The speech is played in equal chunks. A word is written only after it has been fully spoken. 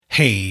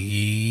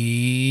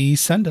Hey,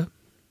 Senda.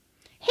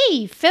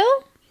 Hey, Phil.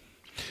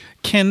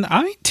 Can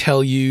I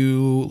tell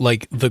you,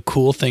 like, the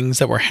cool things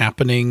that were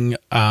happening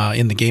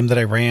in the game that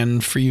I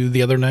ran for you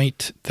the other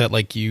night that,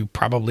 like, you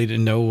probably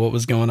didn't know what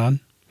was going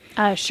on?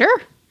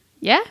 Sure.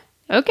 Yeah.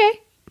 Okay.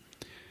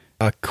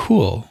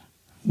 Cool.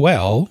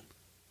 Well,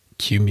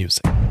 cue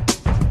music.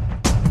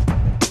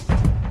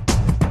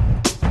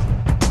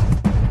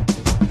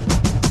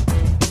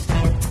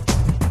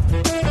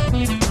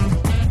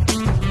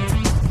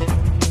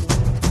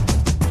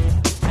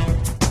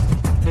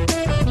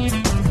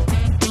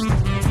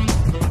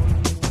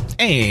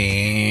 And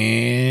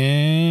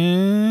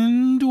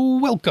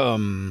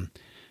welcome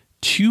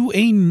to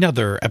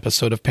another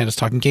episode of Pandas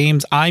Talking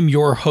Games. I'm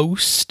your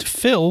host,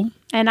 Phil.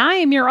 And I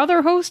am your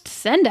other host,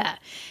 Senda.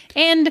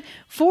 And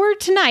for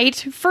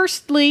tonight,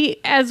 firstly,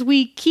 as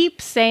we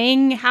keep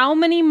saying, how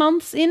many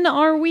months in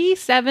are we?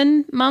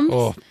 7 months?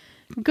 Oh,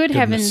 Good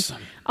heavens.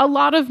 A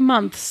lot of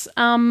months.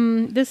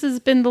 This has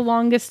been the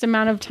longest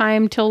amount of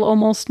time till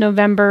almost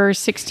November,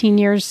 16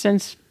 years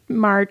since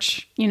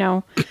March, you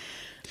know.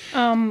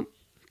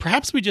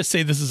 Perhaps we just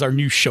say this is our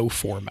new show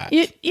format.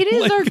 It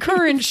is our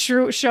current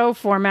show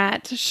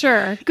format.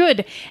 Sure.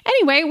 Good.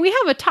 Anyway, we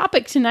have a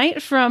topic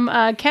tonight from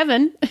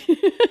Kevin.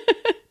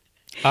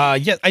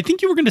 Yeah, I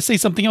think you were going to say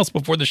something else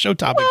before the show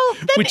topic,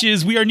 which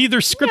is we are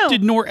neither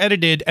scripted nor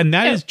edited, and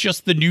that is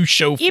just the new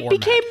show format. It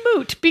became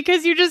moot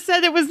because you just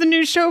said it was the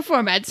new show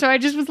format, so I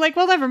just was like,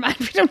 well, never mind.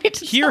 We don't need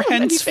to Here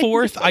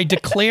henceforth, I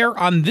declare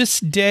on this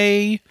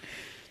day,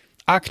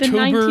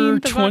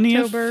 October 20th.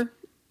 October.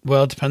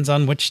 Well, it depends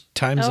on which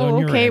time zone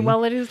you're in. Okay,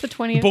 well, it is the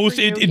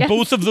 20th.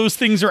 Both of those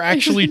things are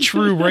actually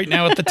true right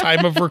now at the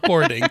time of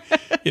recording.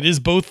 It is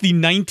both the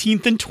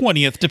 19th and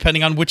 20th,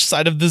 depending on which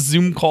side of the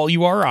Zoom call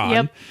you are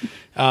on.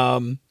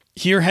 Yep.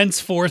 Here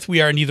henceforth,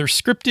 we are neither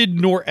scripted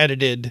nor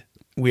edited.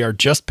 We are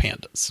just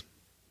pandas.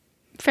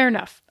 Fair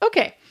enough.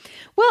 Okay.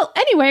 Well,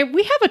 anyway,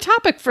 we have a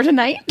topic for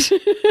tonight.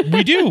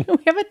 We do.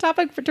 We have a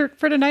topic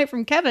for tonight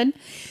from Kevin.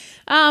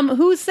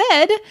 Who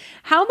said,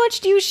 how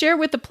much do you share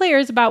with the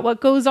players about what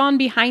goes on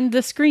behind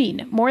the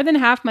screen? More than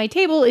half my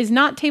table is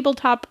not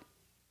tabletop.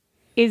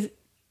 Is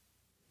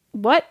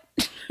what?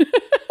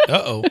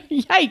 Uh-oh.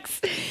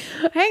 Yikes.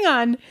 Hang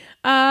on.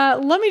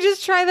 Let me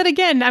just try that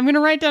again. I'm going to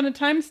write down a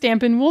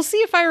timestamp and we'll see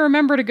if I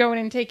remember to go in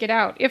and take it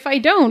out. If I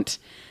don't,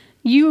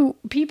 you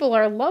people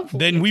are lovely.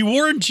 Then we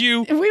warned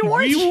you. We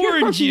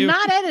warned you.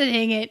 Not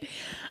editing it.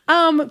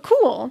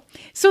 Cool.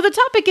 So the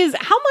topic is,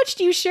 how much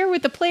do you share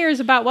with the players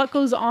about what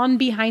goes on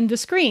behind the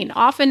screen?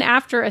 Often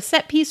after a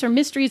set piece or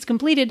mystery is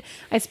completed,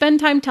 I spend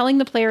time telling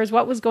the players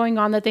what was going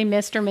on that they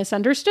missed or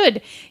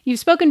misunderstood. You've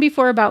spoken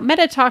before about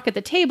meta talk at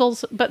the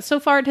tables, but so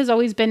far it has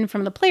always been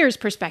from the player's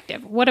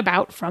perspective. What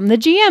about from the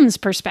GM's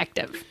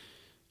perspective?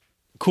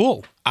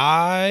 Cool.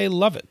 I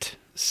love it.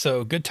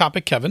 So good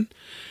topic, Kevin.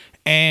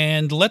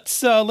 And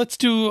let's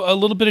do a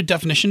little bit of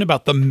definition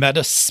about the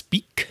meta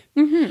speak.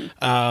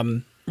 Mm-hmm.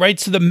 Right,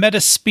 so the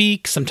meta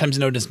speak, sometimes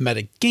known as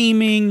meta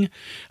gaming.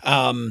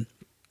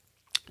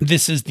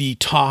 This is the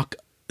talk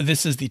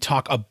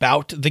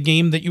about the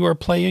game that you are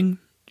playing.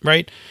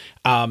 Right,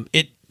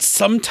 it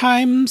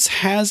sometimes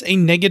has a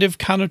negative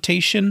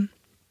connotation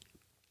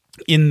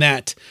in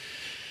that,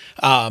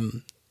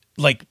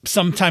 like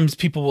sometimes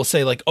people will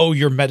say like, "Oh,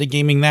 you're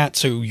metagaming that,"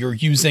 so you're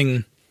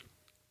using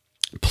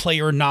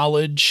player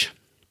knowledge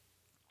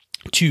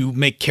to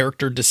make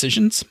character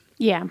decisions.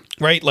 Yeah.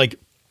 Right,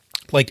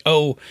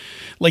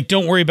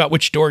 don't worry about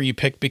which door you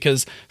pick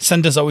because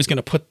Senda's always going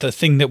to put the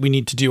thing that we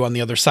need to do on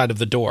the other side of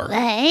the door.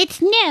 What?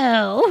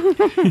 No.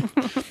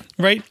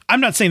 Right? I'm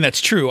not saying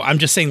that's true. I'm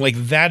just saying like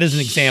that is an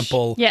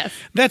example. Yes.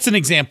 That's an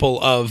example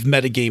of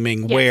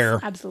metagaming where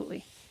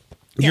absolutely.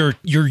 You're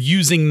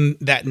using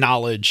that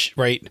knowledge,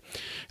 right,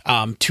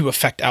 to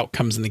affect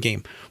outcomes in the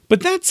game.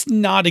 But that's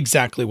not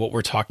exactly what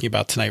we're talking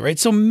about tonight, right?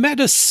 So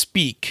meta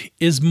speak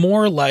is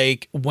more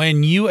like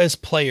when you as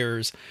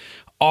players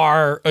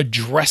are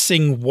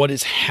addressing what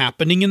is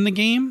happening in the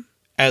game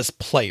as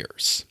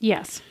players.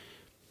 Yes.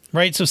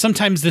 Right? So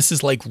sometimes this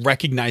is like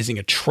recognizing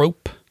a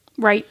trope.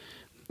 Right.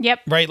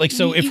 Yep. Right? Like,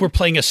 so if we're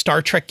playing a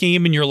Star Trek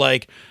game and you're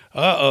like,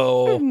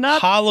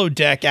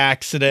 holodeck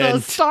accident. The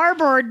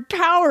starboard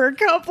power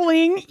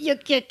coupling.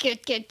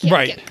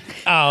 Right.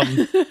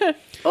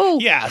 Oh,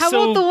 yeah. How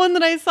about the one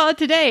that I saw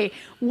today?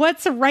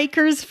 What's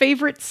Riker's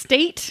favorite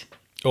state?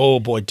 Oh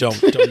boy,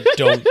 don't.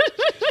 Don't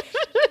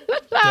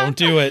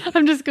do it.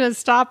 I'm just going to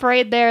stop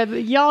right there.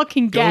 Y'all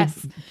can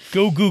guess.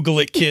 Go Google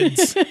it,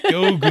 kids.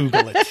 Go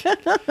Google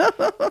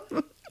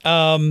it.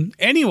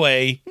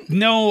 Anyway,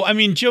 no, I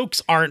mean,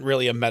 jokes aren't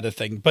really a meta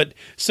thing. But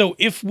so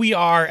if we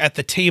are at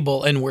the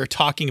table and we're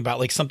talking about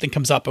like something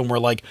comes up and we're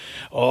like,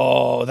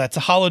 oh, that's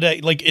a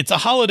holodeck. Like it's a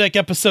holodeck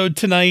episode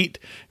tonight,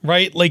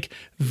 right? Like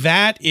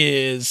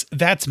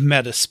that's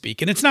meta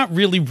speak. And it's not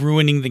really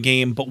ruining the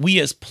game, but we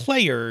as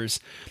players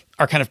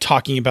are kind of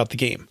talking about the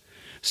game.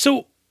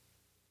 So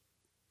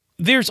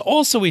there's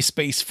also a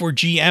space for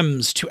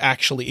GMs to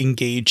actually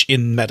engage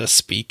in meta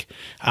speak.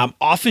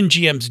 Often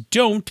GMs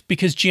don't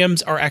because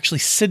GMs are actually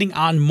sitting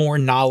on more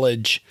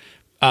knowledge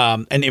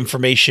and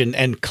information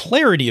and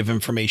clarity of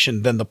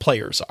information than the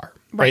players are,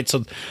 right?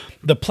 So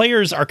the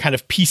players are kind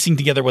of piecing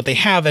together what they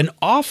have, and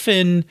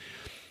often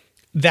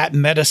that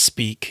meta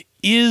speak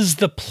is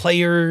the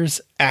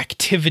player's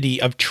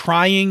activity of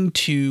trying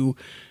to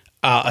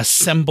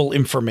assemble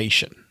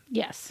information.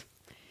 Yes.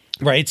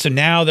 Right. So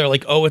now they're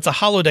like, oh, it's a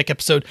holodeck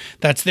episode.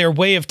 That's their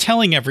way of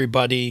telling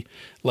everybody,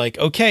 like,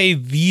 okay,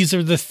 these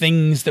are the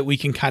things that we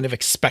can kind of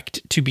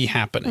expect to be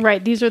happening.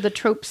 Right. These are the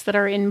tropes that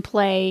are in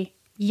play.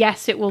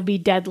 Yes, it will be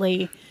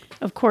deadly.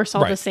 Of course,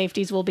 all the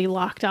safeties will be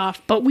locked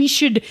off, but we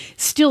should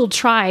still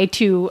try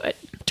to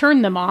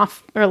turn them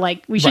off, or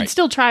like we should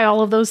still try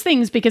all of those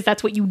things because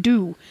that's what you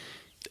do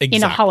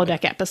in a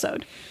holodeck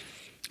episode.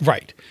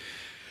 Right.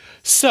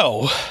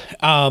 So,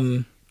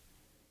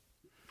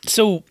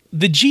 so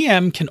the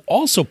GM can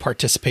also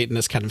participate in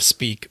this kind of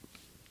speak,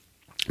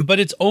 but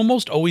it's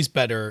almost always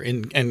better,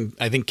 and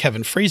I think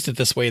Kevin phrased it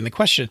this way in the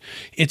question,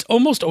 it's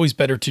almost always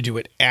better to do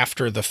it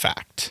after the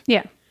fact.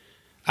 Yeah.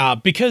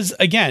 Because,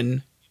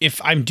 again, if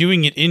I'm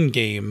doing it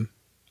in-game,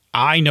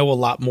 I know a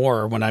lot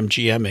more when I'm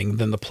GMing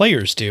than the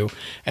players do.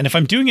 And if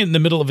I'm doing it in the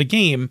middle of a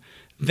game,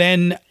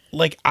 then,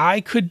 like,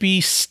 I could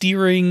be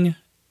steering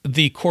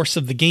the course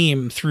of the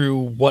game through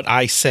what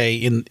I say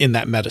in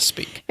that meta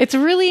speak. It's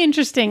really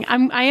interesting.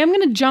 I am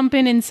going to jump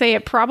in and say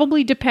it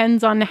probably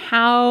depends on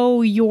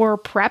how your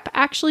prep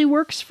actually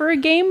works for a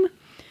game.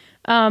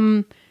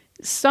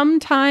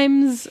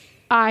 Sometimes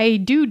I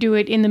do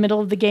it in the middle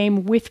of the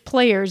game with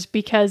players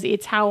because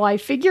it's how I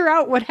figure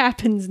out what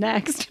happens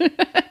next.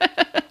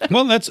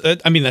 Well, that's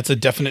a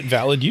definite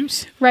valid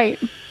use. Right.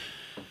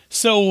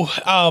 So,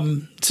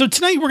 so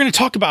tonight we're going to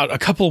talk about a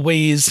couple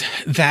ways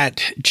that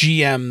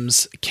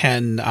GMs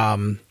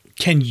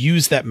can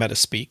use that meta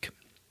speak,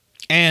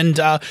 and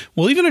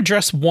we'll even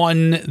address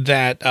one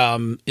that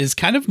is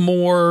kind of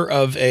more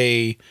of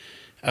a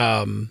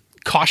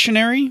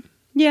cautionary.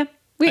 Yeah,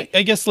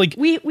 I guess like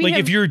we have,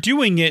 if you're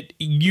doing it,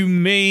 you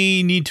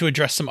may need to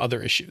address some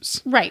other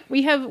issues. Right.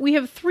 We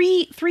have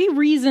three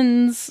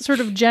reasons, sort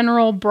of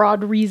general,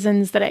 broad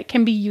reasons that it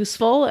can be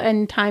useful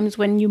and times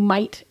when you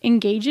might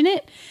engage in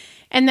it.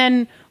 And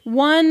then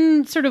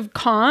one sort of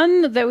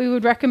con that we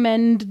would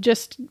recommend,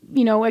 just,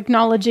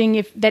 acknowledging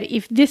if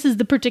this is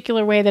the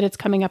particular way that it's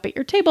coming up at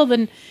your table,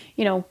 then,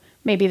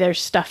 maybe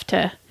there's stuff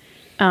to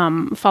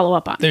follow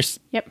up on.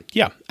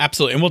 Yeah,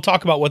 absolutely. And we'll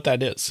talk about what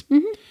that is.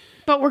 Mm-hmm.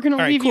 But we're going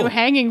to leave you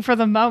hanging for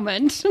the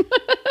moment.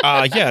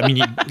 Yeah, I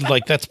mean,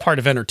 that's part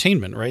of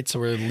entertainment, right? So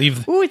we're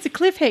leave. Ooh, it's a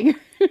cliffhanger.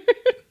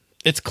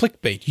 It's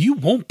clickbait. You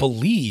won't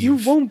believe. You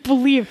won't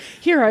believe.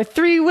 Here are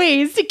 3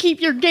 ways to keep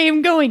your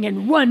game going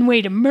and 1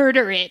 way to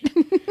murder it.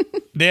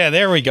 Yeah,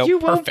 there we go. You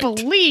Perfect. won't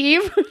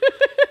believe.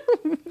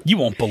 You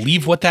won't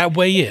believe what that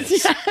way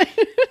is. Yeah.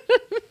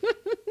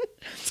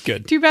 It's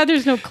good. Too bad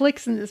there's no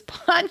clicks in this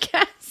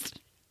podcast.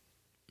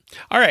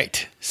 All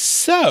right.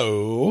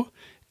 So,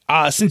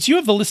 since you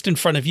have the list in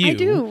front of you. I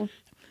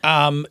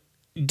do.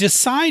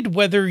 Decide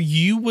whether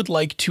you would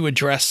like to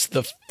address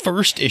the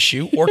first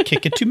issue or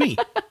kick it to me.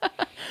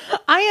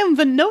 I am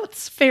the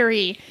notes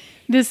fairy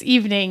this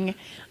evening.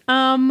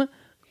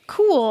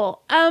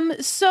 Cool.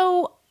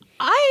 So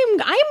I'm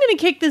going to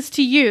kick this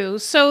to you.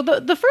 So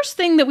the first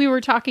thing that we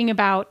were talking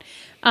about,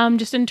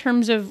 just in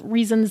terms of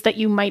reasons that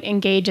you might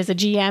engage as a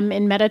GM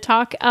in meta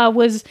talk,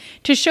 was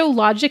to show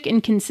logic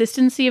and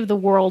consistency of the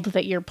world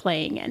that you're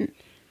playing in.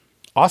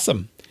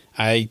 Awesome.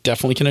 I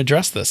definitely can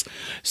address this.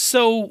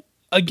 So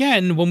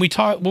again, when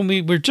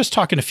we were just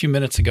talking a few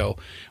minutes ago,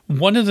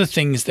 one of the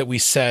things that we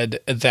said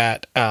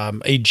that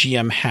a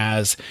GM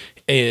has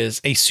is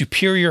a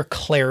superior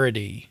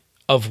clarity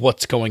of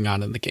what's going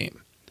on in the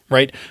game,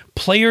 right?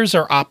 Players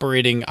are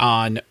operating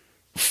on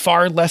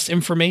far less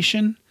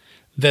information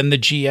than the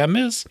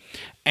GM is,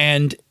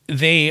 and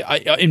they,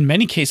 in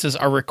many cases,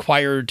 are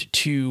required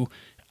to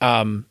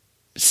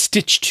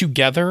stitch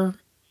together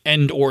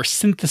and or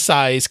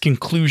synthesize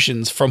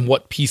conclusions from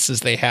what pieces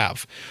they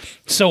have.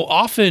 So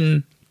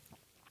often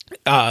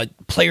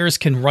players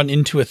can run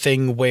into a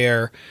thing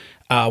where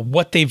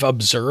what they've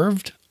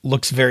observed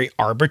looks very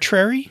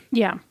arbitrary.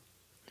 Yeah.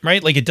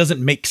 Right? Like, it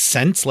doesn't make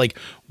sense. Like,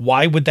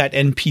 why would that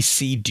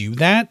NPC do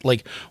that?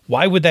 Like,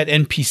 why would that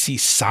NPC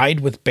side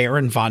with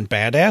Baron Von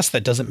Badass?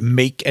 That doesn't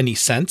make any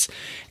sense.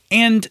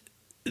 And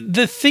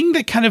the thing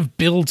that kind of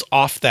builds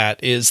off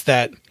that is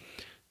that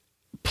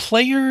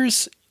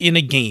players in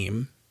a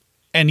game,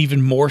 and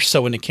even more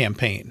so in a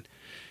campaign,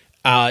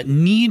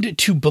 need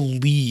to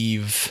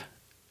believe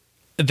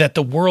that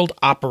the world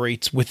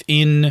operates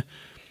within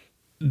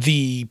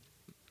the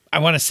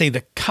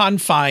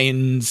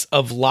confines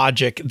of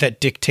logic that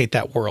dictate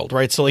that world,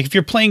 right? So, like, if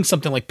you're playing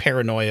something like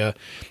Paranoia,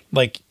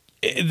 like,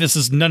 this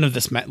is none of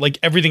this, like,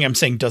 everything I'm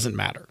saying doesn't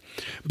matter.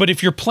 But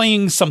if you're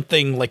playing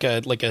something like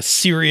a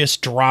serious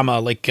drama,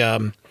 like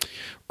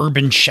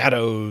Urban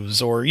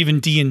Shadows or even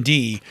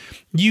D&D,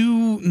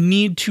 you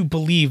need to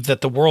believe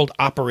that the world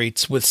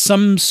operates with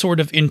some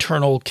sort of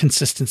internal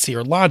consistency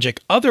or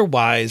logic.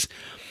 Otherwise,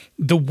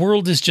 the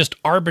world is just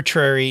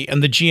arbitrary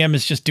and the GM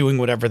is just doing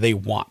whatever they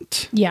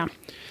want. Yeah.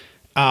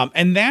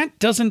 And that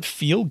doesn't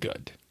feel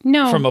good.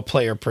 No. from a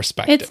player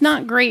perspective. It's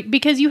not great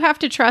because you have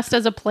to trust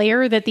as a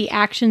player that the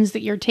actions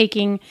that you're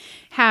taking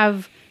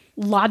have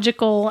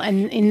logical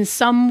and in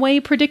some way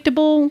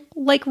predictable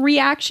like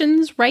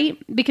reactions, right?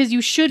 Because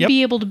you should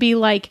be able to be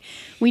like,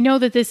 we know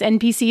that this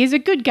NPC is a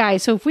good guy,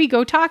 so if we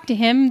go talk to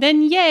him,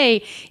 then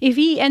yay. If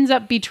he ends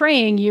up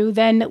betraying you,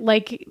 then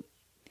like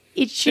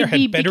it should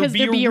be because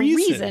there'd be a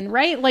reason,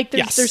 right? Like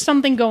there's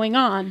something going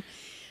on.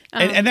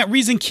 And that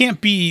reason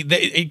can't be,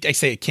 I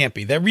say it can't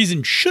be, that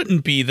reason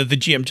shouldn't be that the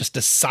GM just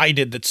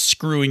decided that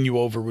screwing you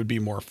over would be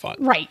more fun.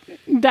 Right.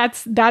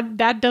 That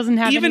doesn't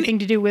have anything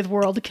to do with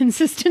world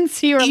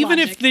consistency or even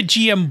logic. if the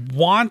GM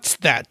wants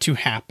that to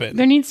happen.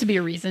 There needs to be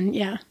a reason,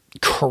 yeah.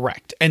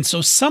 Correct. And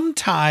so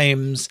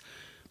sometimes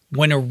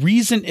when a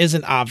reason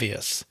isn't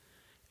obvious,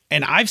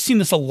 and I've seen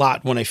this a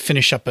lot when I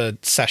finish up a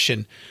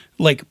session,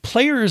 like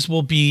players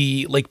will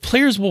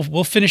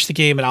finish the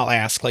game and I'll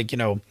ask like,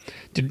 did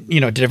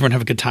everyone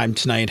have a good time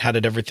tonight? How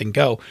did everything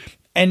go?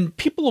 And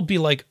people will be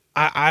like,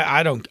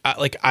 I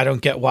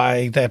don't get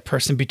why that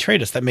person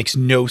betrayed us. That makes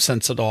no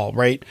sense at all.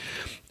 Right.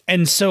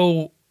 And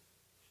so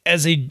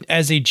as a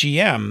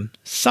GM,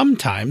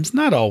 sometimes,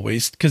 not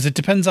always, because it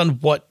depends on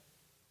what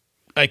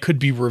I could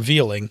be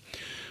revealing,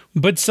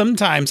 but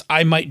sometimes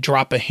I might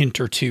drop a hint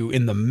or two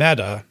in the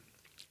meta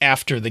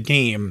after the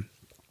game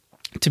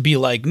to be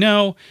like,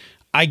 no,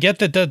 I get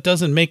that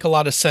doesn't make a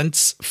lot of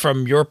sense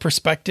from your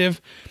perspective,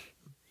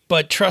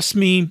 but trust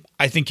me,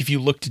 I think if you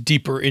looked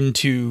deeper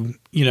into,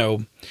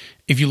 Baron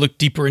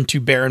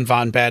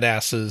Von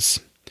Badass's,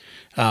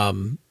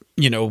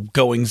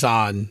 goings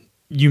on,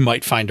 you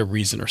might find a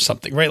reason or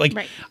something, right? Like,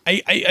 right.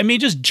 I may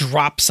just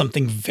drop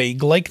something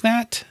vague like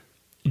that,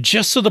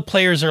 just so the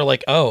players are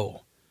like,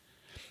 oh,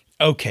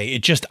 okay,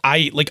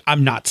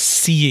 I'm not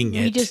seeing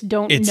it. We just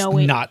don't know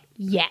it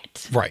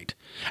yet. Right.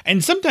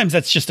 And sometimes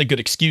that's just a good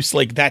excuse.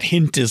 Like that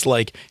hint is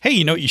like, hey,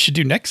 you know what you should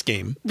do next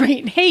game?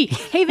 Right. Hey,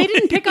 they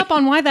didn't pick up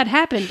on why that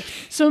happened.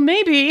 So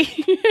maybe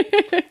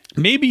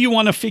you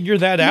want to figure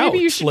that out.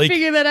 Maybe you should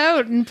figure that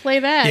out and play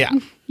that. Yeah.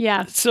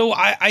 Yeah. So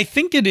I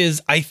think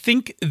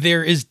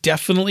there is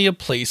definitely a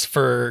place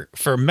for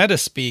meta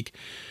speak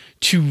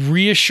to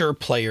reassure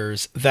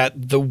players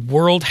that the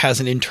world has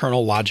an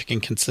internal logic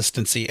and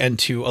consistency and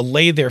to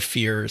allay their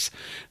fears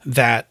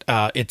that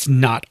it's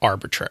not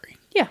arbitrary.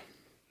 Yeah.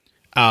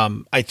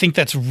 I think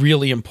that's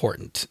really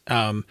important.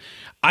 I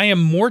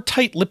am more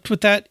tight-lipped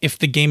with that if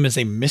the game is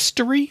a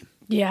mystery.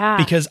 Yeah.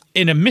 Because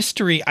in a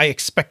mystery, I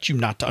expect you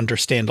not to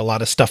understand a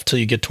lot of stuff till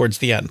you get towards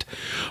the end.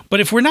 But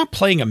if we're not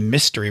playing a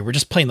mystery, we're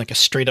just playing like a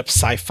straight-up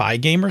sci-fi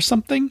game or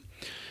something,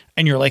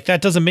 and you're like,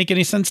 that doesn't make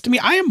any sense to me,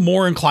 I am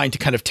more inclined to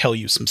kind of tell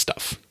you some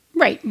stuff.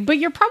 Right. But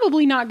you're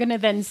probably not going to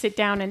then sit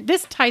down, and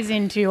this ties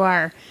into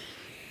our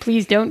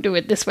please don't do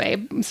it this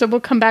way. So we'll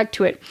come back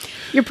to it.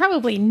 You're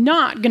probably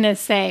not going to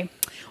say,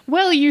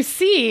 well, you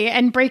see,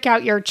 and break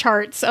out your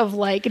charts of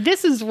like,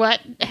 this is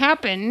what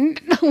happened.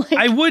 Like,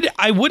 I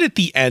would at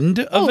the end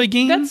of a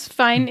game. That's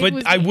fine.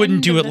 But I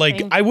wouldn't do it like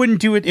thing. I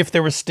wouldn't do it if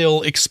there was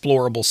still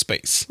explorable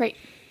space. Right.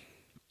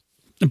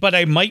 But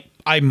I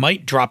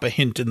might drop a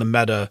hint in the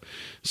meta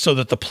so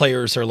that the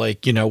players are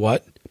like, you know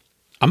what?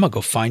 I'm going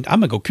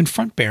to go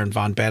confront Baron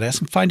Von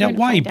Badass and find out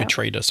why he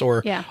betrayed us.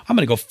 Or I'm going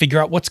to go figure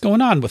out what's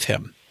going on with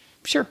him.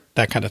 Sure.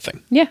 That kind of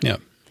thing. Yeah. Yeah.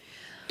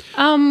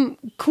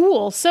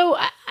 Cool. So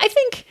I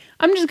think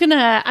I'm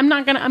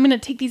gonna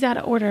take these out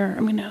of order.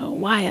 I'm gonna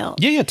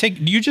wild. Yeah.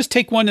 You just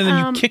take one and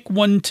then you kick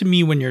one to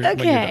me when you're okay.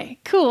 When you're done.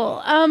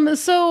 Cool.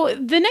 So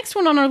the next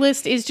one on our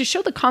list is to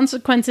show the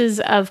consequences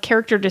of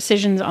character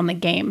decisions on the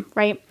game,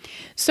 right?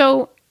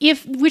 So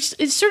which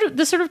is sort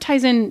of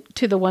ties in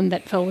to the one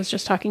that Phil was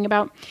just talking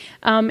about,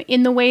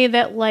 in the way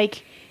that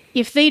like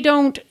if they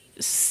don't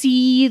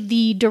see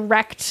the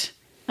direct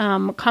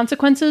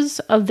consequences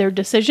of their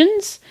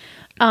decisions,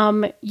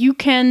 you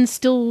can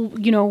still,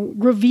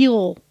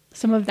 reveal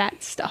some of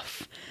that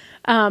stuff,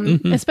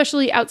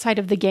 especially outside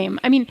of the game.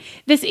 I mean,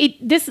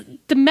 the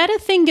meta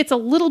thing gets a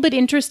little bit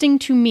interesting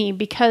to me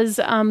because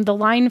the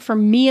line for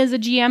me as a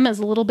GM is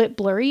a little bit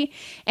blurry.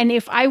 And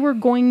if I were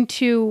going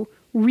to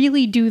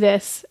really do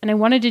this and I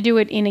wanted to do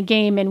it in a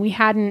game and we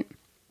hadn't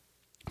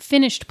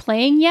finished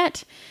playing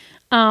yet,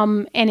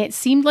 and it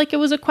seemed like it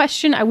was a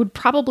question, I would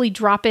probably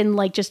drop in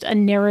like just a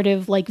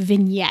narrative like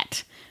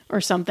vignette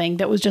or something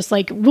that was just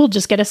like, we'll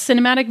just get a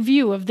cinematic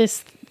view of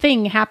this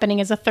thing happening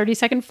as a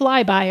 30-second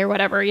flyby or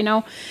whatever,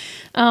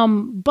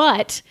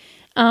 But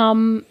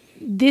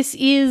this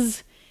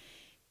is,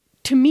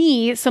 to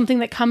me, something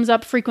that comes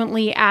up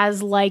frequently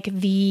as like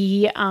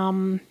the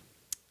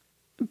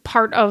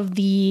part of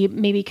the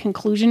maybe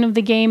conclusion of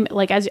the game.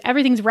 Like as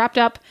everything's wrapped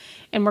up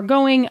and we're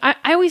going,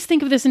 I always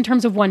think of this in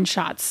terms of one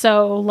shots.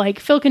 So like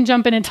Phil can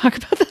jump in and talk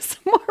about this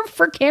more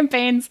for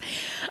campaigns.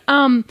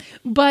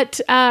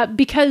 But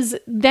because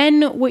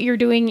then what you're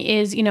doing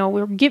is,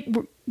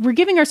 we're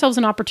giving ourselves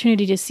an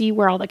opportunity to see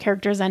where all the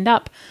characters end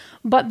up.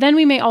 But then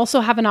we may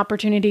also have an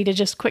opportunity to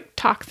just quick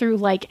talk through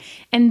like,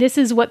 and this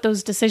is what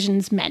those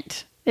decisions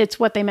meant, It's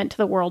what they meant to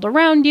the world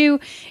around you.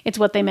 It's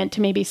what they meant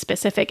to maybe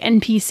specific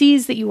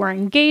NPCs that you were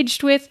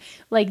engaged with.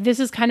 Like, this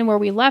is kind of where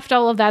we left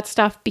all of that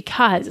stuff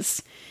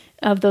because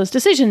of those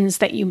decisions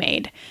that you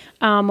made,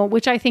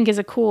 which I think is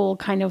a cool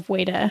kind of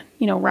way to,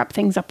 wrap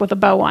things up with a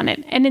bow on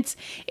it. And it's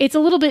a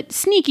little bit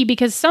sneaky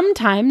because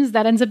sometimes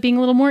that ends up being a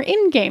little more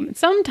in-game.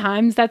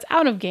 Sometimes that's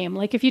out of game.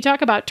 Like if you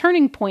talk about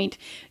Turning Point,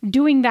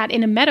 doing that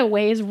in a meta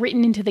way is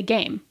written into the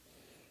game.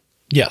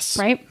 Yes.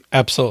 Right?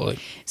 Absolutely.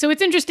 So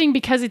it's interesting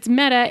because it's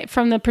meta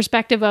from the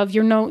perspective of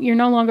you're no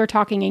longer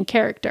talking in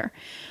character.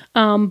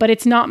 But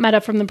it's not meta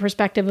from the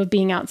perspective of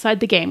being outside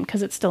the game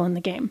because it's still in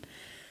the game.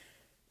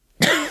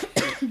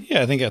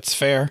 Yeah, I think that's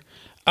fair.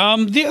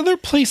 The other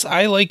place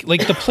I like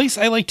the place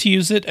I like to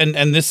use it,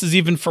 and this is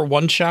even for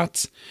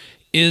one-shots,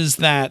 is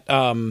that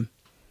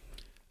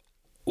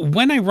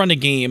when I run a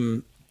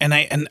game, and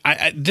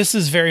I this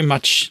is very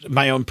much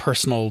my own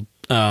personal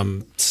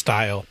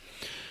style,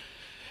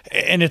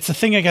 and it's a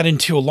thing I got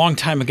into a long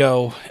time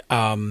ago,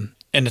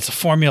 and it's a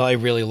formula I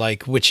really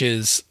like, which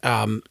is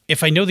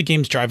if I know the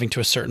game's driving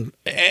to a certain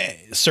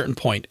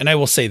point, and I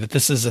will say that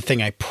this is a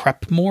thing I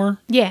prep more.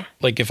 Yeah.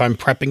 Like if I'm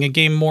prepping a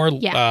game more.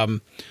 Yeah.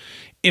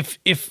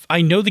 If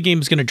I know the game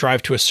is going to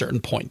drive to a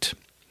certain point,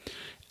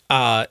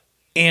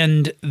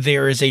 and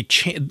there is a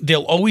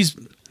they'll always,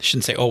 I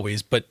shouldn't say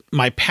always, but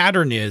my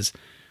pattern is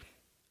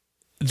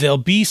there'll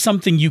be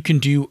something you can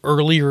do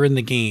earlier in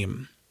the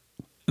game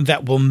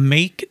that will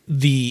make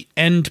the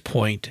end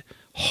point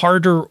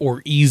harder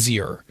or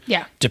easier.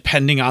 Yeah.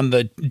 Depending on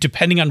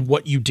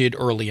what you did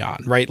early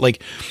on, right?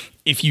 Like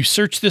if you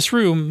search this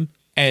room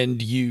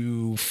and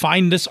you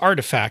find this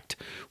artifact,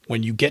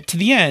 when you get to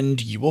the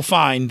end, you will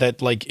find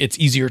that like it's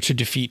easier to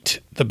defeat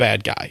the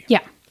bad guy.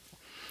 Yeah.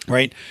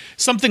 Right?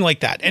 Something like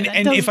that. And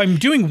if I'm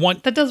doing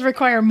that does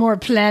require more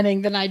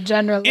planning than I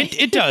generally.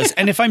 It does.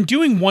 And if I'm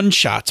doing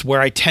one-shots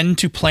where I tend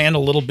to plan a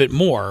little bit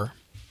more,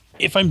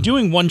 if I'm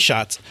doing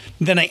one-shots,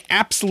 then I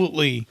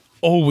absolutely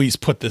always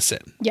put this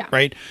in. Yeah.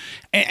 Right?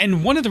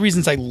 And one of the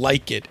reasons I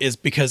like it is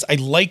because I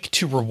like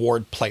to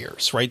reward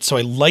players, right? So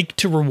I like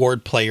to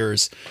reward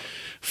players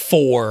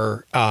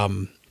for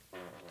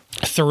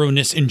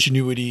thoroughness,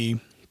 ingenuity,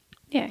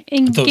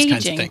 engaging. Those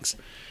kinds of things.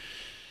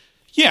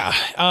 Yeah.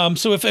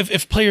 So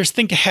if players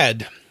think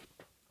ahead,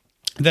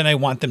 then I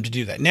want them to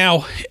do that.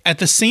 Now, at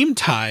the same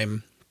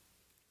time,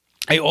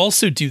 I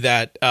also do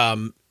that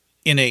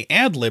in a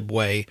ad lib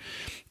way.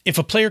 If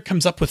a player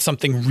comes up with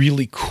something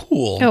really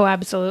cool, oh,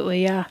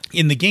 absolutely, yeah,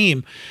 in the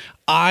game,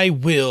 I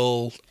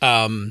will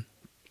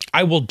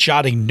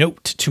jot a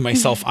note to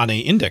myself on an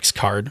index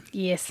card.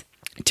 Yes.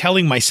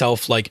 Telling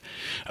myself like,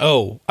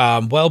 oh,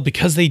 well,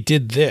 because they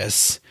did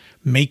this,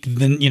 make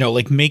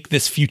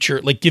this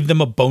future, like give them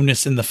a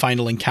bonus in the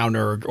final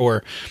encounter,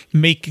 or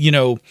make,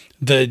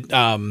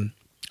 the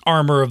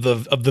armor of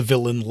the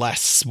villain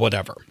less,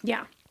 whatever.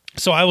 Yeah.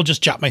 So I will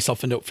just jot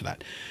myself a note for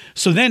that.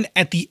 So then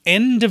at the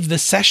end of the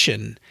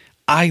session,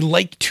 I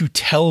like to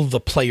tell the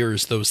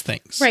players those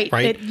things. Right.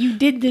 That you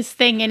did this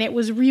thing and it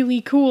was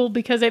really cool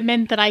because it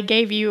meant that I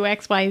gave you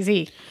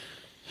XYZ.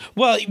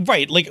 Well,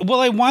 right.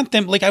 I want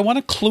them, I want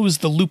to close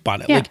the loop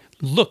on it. Yeah. Like,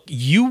 look,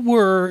 you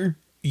were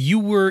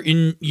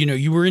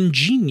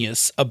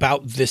ingenious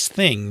about this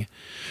thing.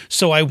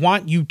 So I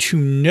want you to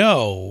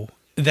know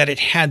that it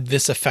had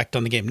this effect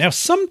on the game. Now,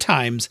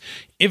 sometimes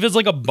if it's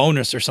like a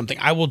bonus or something,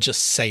 I will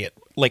just say it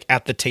like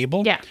at the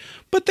table. Yeah.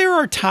 But there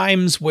are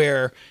times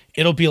where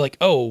it'll be like,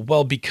 oh,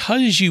 well,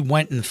 because you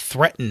went and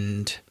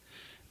threatened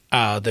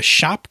the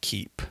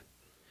shopkeep,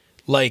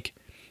 like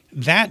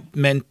that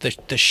meant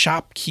that the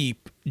shopkeep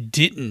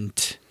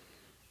didn't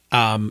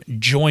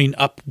join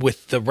up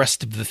with the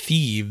rest of the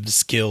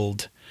thieves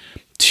guild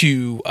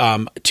to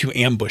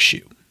ambush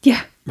you.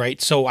 Yeah.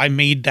 Right. So I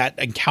made that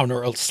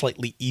encounter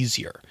slightly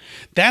easier.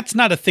 That's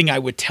not a thing I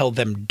would tell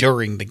them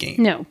during the game.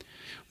 No.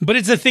 But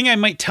it's a thing I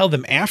might tell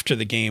them after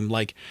the game.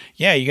 Like,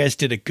 yeah, you guys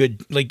did a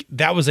good,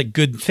 that was a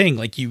good thing.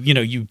 Like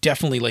you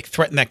definitely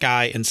threatened that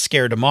guy and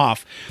scared him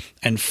off.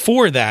 And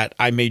for that,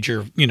 I made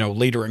your,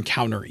 later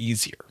encounter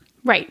easier.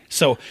 Right.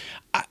 So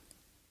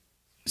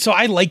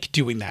I like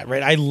doing that,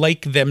 right? I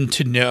like them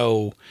to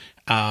know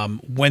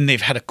when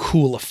they've had a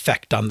cool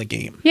effect on the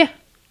game. Yeah.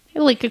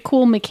 Like a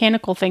cool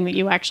mechanical thing that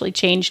you actually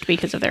changed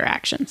because of their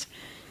actions.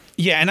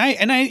 Yeah, and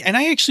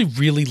I actually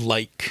really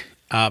like,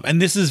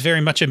 and this is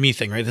very much a me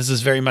thing, right? This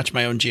is very much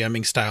my own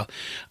GMing style.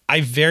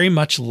 I very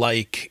much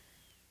like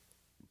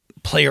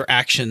player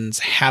actions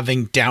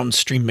having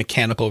downstream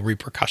mechanical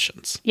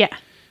repercussions. Yeah.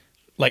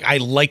 I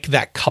like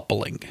that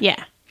coupling.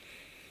 Yeah.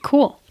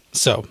 Cool.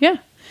 So. Yeah.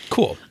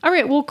 Cool. All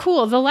right. Well,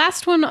 cool. The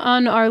last one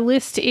on our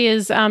list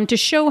is to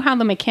show how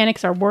the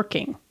mechanics are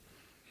working.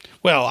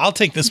 Well, I'll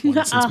take this one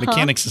since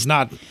mechanics is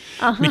not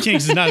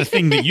a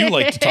thing that you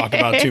like to talk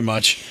about too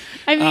much.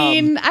 I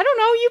mean, I don't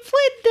know. You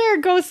played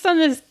their Ghosts on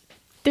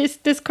this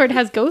Discord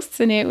has ghosts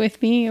in it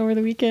with me over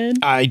the weekend.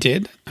 I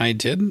did. I'm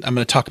going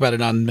to talk about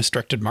it on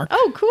Misdirected Mark.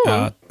 Oh,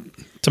 cool.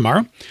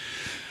 Tomorrow.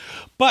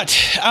 But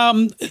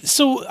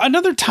so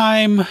another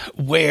time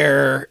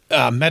where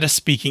meta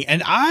speaking,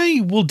 and I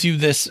will do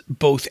this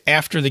both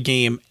after the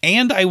game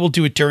and I will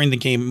do it during the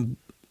game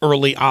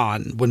early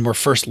on when we're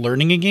first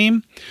learning a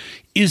game,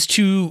 is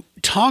to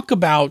talk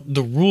about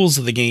the rules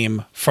of the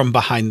game from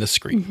behind the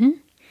screen. Mm-hmm.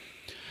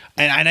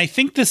 And I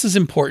think this is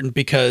important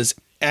because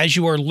as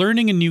you are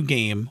learning a new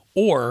game,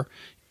 or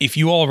if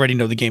you already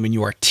know the game and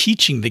you are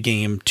teaching the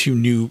game to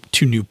new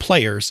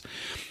players,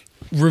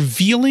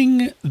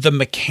 revealing the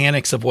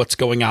mechanics of what's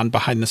going on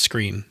behind the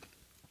screen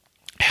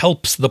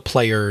helps the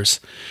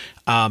players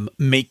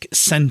make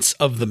sense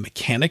of the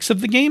mechanics of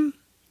the game,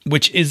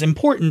 which is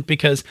important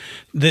because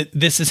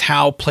this is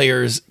how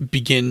players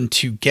begin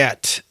to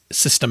get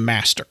system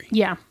mastery.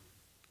 Yeah.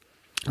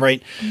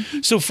 Right?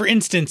 Mm-hmm. So, for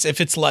instance, if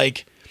it's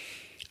like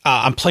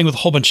I'm playing with a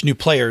whole bunch of new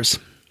players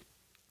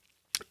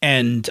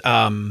and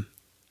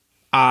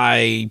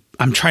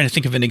I'm trying to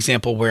think of an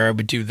example where I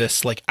would do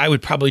this. Like I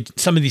would probably,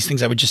 some of these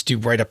things I would just do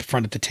right up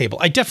front at the table.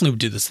 I definitely would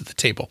do this at the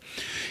table.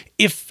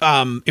 If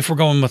we're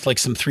going with like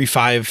some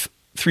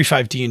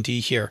 3.5 D&D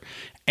here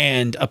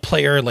and a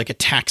player like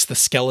attacks the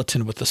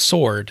skeleton with a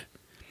sword,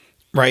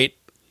 right?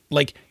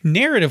 Like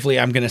narratively,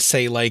 I'm going to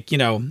say like,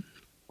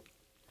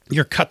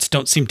 your cuts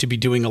don't seem to be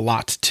doing a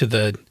lot to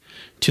the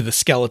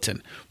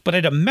skeleton. But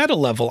at a meta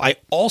level, I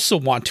also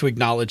want to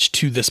acknowledge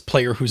to this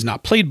player who's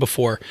not played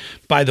before,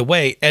 by the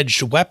way,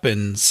 edged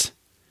weapons,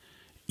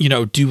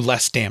 do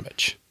less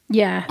damage.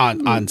 Yeah.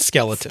 On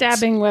skeletons.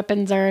 Stabbing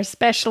weapons are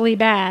especially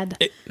bad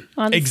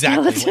on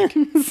exactly,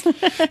 skeletons.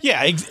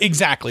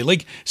 Exactly.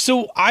 Like,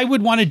 so I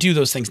would want to do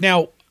those things.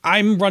 Now,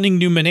 I'm running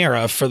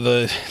Numenera for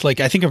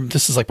I think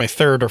this is like my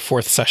third or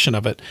fourth session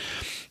of it.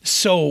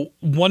 So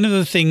one of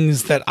the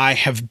things that I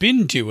have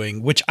been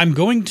doing, which I'm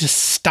going to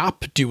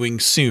stop doing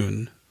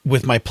soon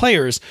with my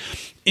players,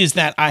 is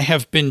that I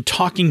have been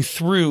talking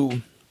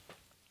through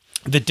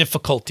the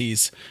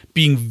difficulties,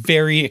 being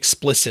very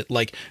explicit.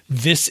 Like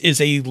this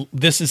is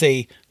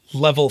a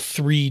level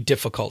 3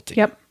 difficulty.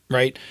 Yep.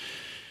 Right?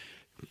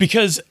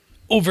 Because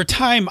over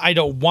time, I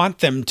don't want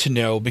them to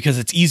know, because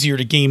it's easier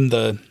to game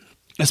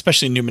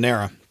especially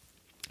Numenera.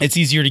 It's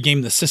easier to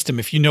game the system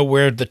if you know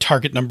where the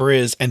target number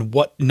is and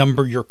what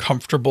number you're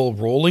comfortable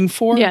rolling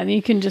for. Yeah,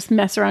 you can just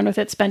mess around with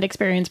it, spend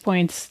experience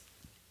points.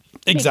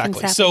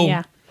 Exactly.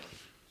 So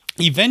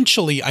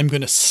eventually I'm going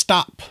to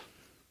stop,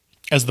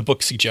 as the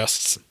book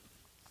suggests,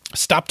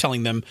 stop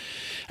telling them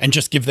and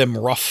just give them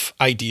rough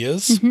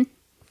ideas. Mm-hmm.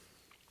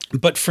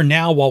 But for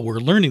now, while we're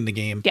learning the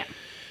game,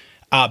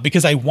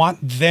 because I want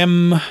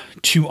them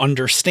to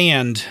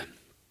understand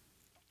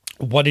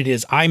what it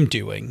is I'm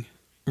doing.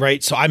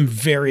 Right. So I'm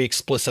very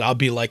explicit. I'll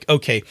be like,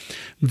 okay,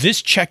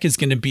 this check is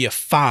going to be a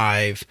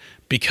 5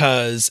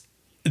 because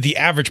the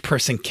average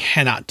person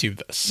cannot do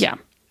this. Yeah.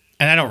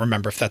 And I don't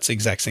remember if that's the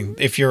exact same.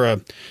 If you're a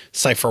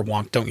Cypher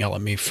wonk, don't yell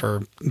at me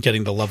for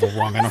getting the level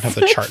wrong. I don't have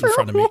the chart in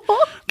front of me.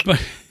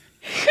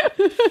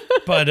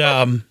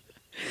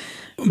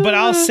 But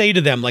I'll say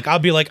to them, like, I'll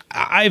be like,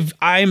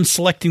 I'm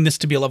selecting this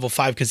to be a level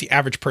 5 because the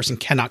average person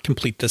cannot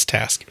complete this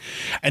task.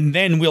 And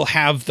then we'll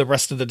have the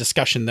rest of the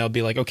discussion. They'll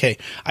be like, okay,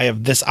 I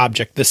have this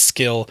object, this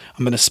skill.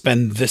 I'm going to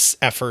spend this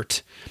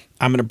effort.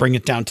 I'm going to bring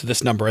it down to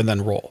this number and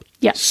then roll.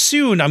 Yeah.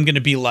 Soon I'm going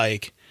to be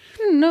like,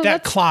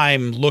 that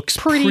climb looks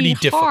pretty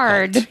difficult.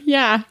 Hard.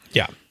 Yeah.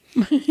 Yeah.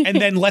 and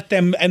then let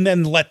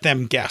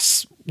them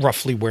guess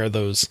roughly where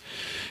those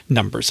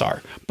numbers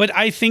are. But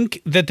I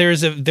think that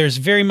there's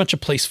very much a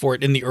place for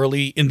it in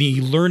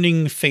the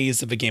learning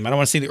phase of a game. I don't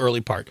want to say the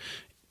early part.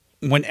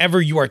 Whenever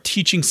you are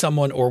teaching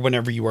someone or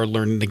whenever you are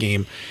learning the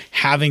game,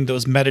 having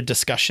those meta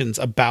discussions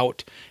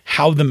about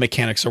how the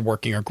mechanics are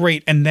working are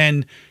great. And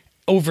then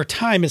over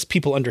time, as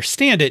people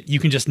understand it, you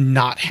can just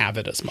not have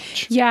it as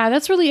much. Yeah,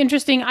 that's really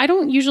interesting. I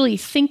don't usually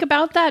think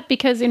about that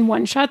because in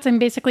one shots, I'm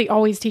basically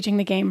always teaching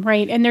the game,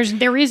 right? And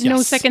there is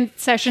no second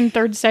session,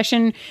 third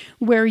session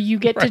where you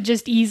get to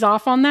just ease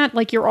off on that.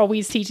 Like you're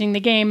always teaching the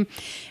game.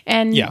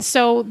 And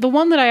so the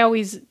one that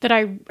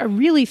I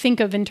really think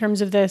of in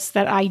terms of this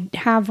that I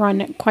have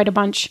run quite a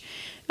bunch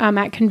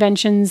at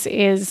conventions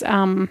is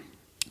One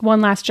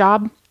Last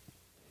Job.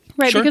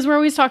 Right, because we're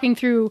always talking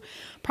through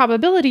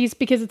probabilities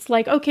because it's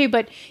like, okay,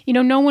 but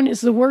no one is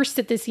the worst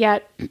at this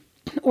yet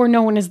or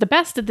no one is the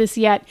best at this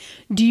yet.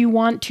 Do you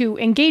want to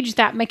engage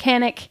that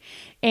mechanic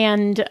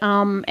and get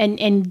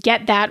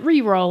that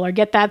reroll or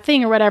get that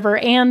thing or whatever?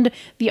 And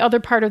the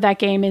other part of that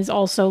game is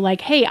also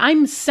like, hey,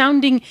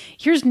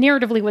 here's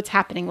narratively what's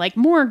happening. Like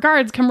more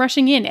guards come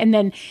rushing in, and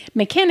then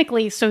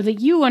mechanically, so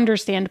that you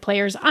understand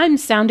players, I'm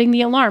sounding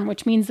the alarm,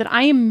 which means that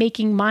I am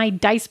making my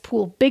dice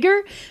pool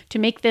bigger to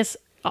make this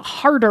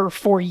harder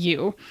for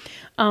you.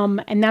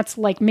 And that's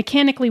like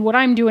mechanically what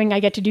I'm doing.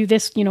 I get to do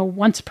this,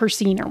 once per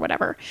scene or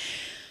whatever.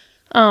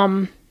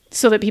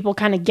 So that people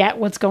kind of get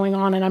what's going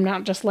on. And I'm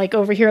not just like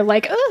over here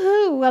like,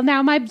 oh, well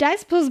now my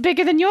dice pool's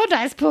bigger than your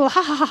dice pool.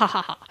 Ha ha ha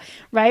ha ha.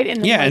 Right.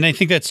 And and I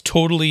think that's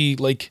totally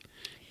like,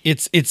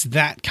 it's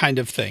that kind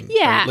of thing.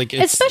 Yeah. Right? Like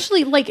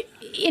especially like,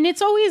 and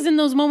it's always in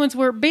those moments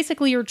where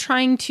basically you're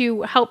trying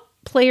to help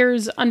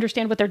players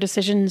understand what their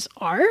decisions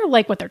are,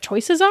 like what their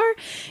choices are.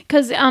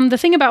 Because the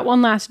thing about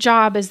One Last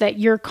Job is that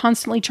you're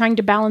constantly trying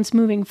to balance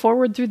moving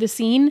forward through the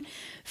scene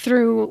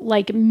through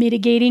like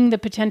mitigating the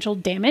potential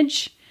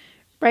damage,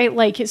 right?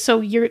 Like,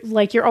 so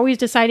you're always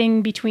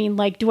deciding between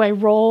like, do I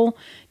roll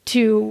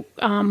to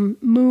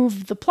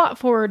move the plot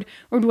forward,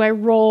 or do I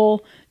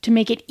roll to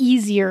make it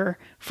easier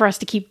for us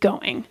to keep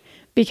going?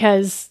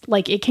 Because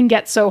like it can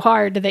get so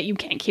hard that you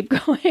can't keep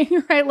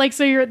going, right? Like,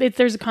 so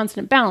there's a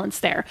constant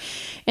balance there.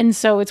 And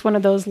so it's one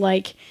of those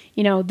like,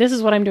 you know, this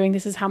is what I'm doing.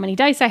 This is how many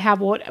dice I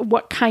have.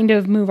 What kind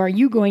of move are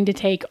you going to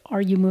take?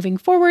 Are you moving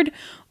forward?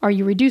 Are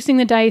you reducing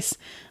the dice?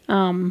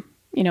 You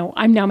know,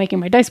 I'm now making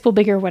my dice pool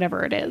bigger,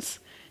 whatever it is.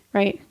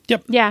 Right.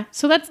 Yep. Yeah.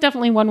 So that's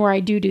definitely one where I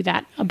do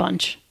that a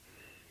bunch.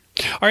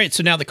 All right.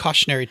 So now the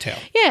cautionary tale.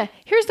 Yeah.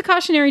 Here's the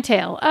cautionary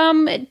tale.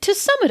 To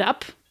sum it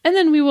up, and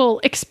then we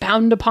will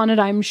expound upon it,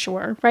 I'm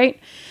sure, right?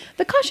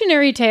 The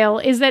cautionary tale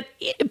is that,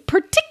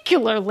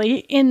 particularly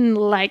in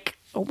like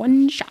a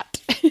one shot,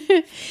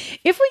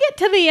 if we get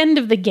to the end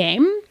of the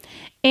game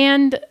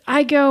and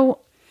I go,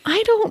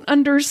 I don't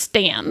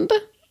understand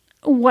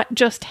what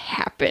just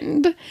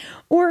happened,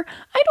 or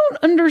I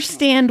don't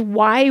understand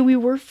why we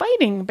were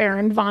fighting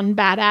Baron Von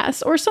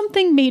Badass, or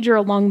something major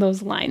along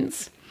those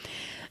lines.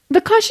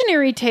 The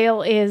cautionary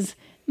tale is,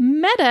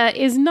 meta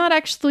is not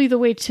actually the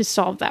way to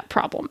solve that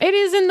problem. It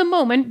is in the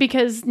moment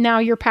because now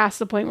you're past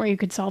the point where you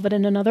could solve it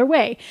in another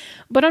way.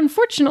 But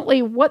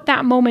unfortunately, what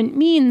that moment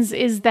means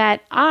is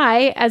that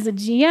I, as a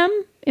GM,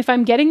 if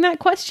I'm getting that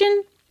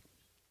question,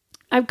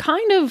 I've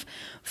kind of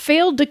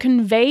failed to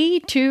convey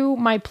to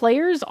my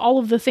players all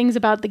of the things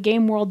about the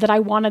game world that I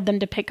wanted them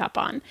to pick up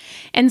on.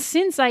 And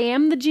since I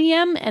am the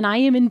GM and I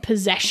am in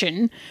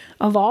possession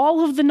of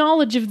all of the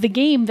knowledge of the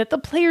game that the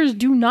players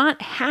do not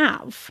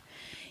have,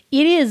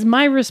 it is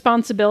my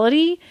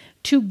responsibility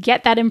to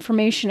get that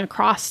information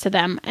across to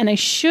them. And I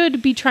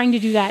should be trying to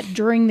do that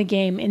during the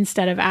game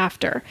instead of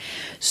after.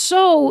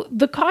 So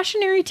the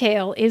cautionary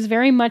tale is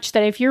very much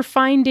that if you're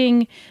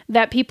finding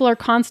that people are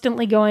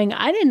constantly going,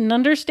 I didn't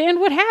understand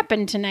what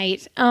happened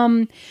tonight,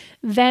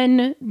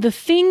 then the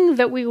thing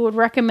that we would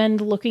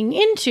recommend looking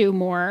into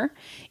more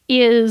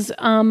is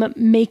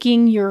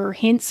making your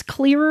hints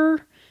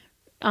clearer,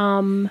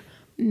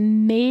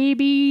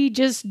 maybe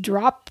just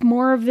drop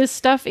more of this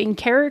stuff in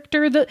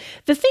character. The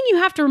thing you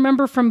have to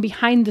remember from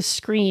behind the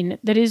screen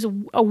that is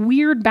a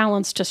weird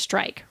balance to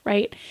strike,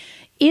 right,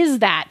 is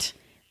that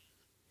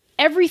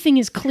everything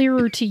is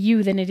clearer to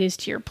you than it is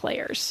to your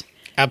players.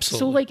 Absolutely.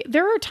 So, like,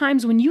 there are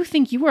times when you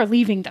think you are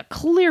leaving the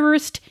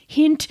clearest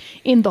hint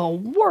in the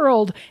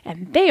world,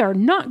 and they are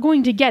not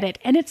going to get it.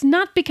 And it's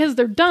not because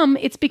they're dumb,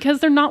 it's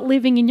because they're not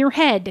living in your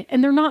head,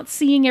 and they're not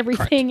seeing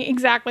everything Correct.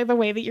 Exactly the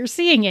way that you're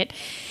seeing it.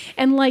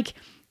 And, like,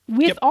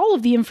 with all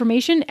of the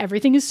information,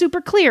 everything is super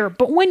clear.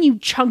 But when you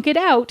chunk it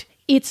out,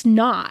 it's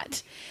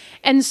not.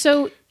 And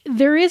so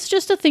there is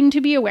just a thing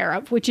to be aware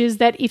of, which is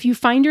that if you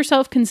find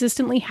yourself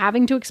consistently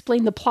having to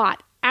explain the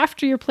plot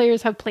after your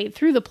players have played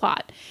through the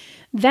plot,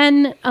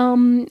 then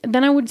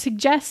I would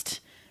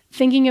suggest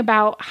thinking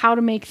about how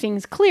to make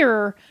things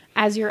clearer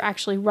as you're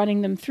actually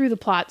running them through the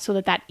plot so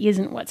that that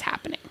isn't what's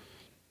happening.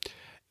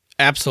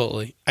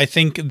 Absolutely. I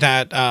think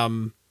that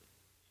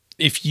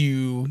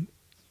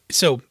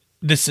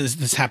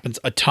this happens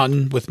a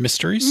ton with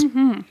mysteries,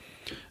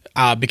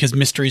 because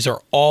mysteries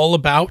are all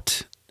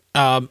about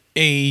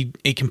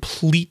a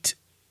complete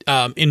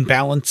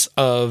imbalance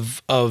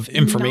of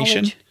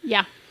information. Knowledge.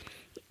 Yeah.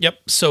 Yep.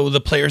 So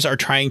the players are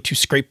trying to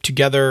scrape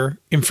together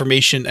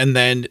information and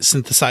then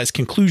synthesize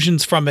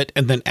conclusions from it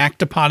and then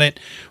act upon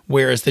it,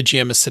 whereas the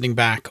GM is sitting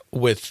back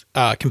with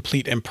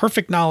complete and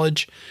perfect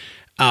knowledge.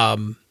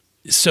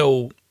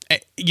 So,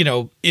 you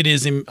know,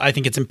 I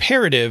think it's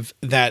imperative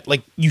that,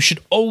 like, you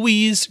should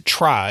always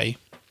try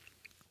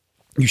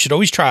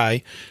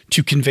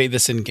to convey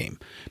this in game.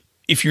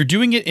 If you're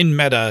doing it in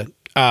meta,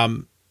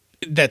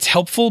 that's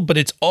helpful, but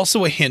it's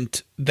also a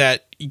hint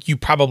that you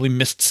probably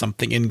missed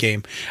something in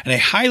game. And I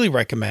highly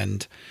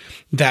recommend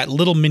that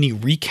little mini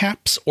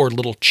recaps or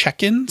little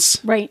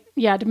check-ins. Right.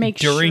 Yeah. To make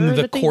during sure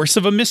the course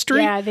of a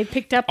mystery. Yeah. They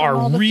picked up on are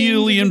all the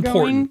really things that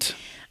important.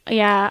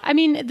 Yeah. I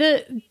mean,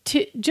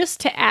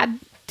 to add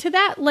to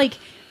that, like,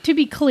 to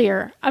be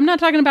clear, I'm not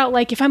talking about,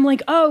 like, if I'm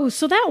like, oh,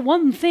 so that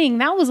one thing,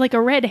 that was like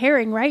a red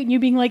herring, right? And you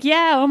being like,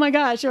 yeah, oh my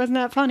gosh, it wasn't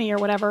that funny or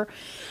whatever.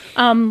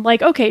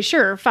 Like, okay,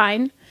 sure,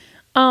 fine.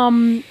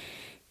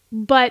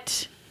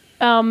 But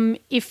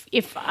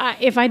if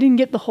I didn't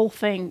get the whole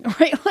thing,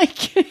 right?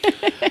 Like,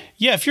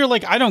 yeah, if you're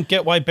like, I don't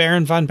get why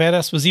Baron Von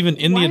Badass was even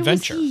in the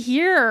adventure. Why was he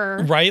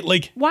here? Right?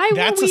 Like, why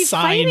that's were we a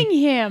sign, fighting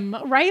him?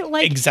 Right?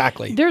 Like,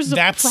 exactly. There's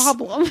a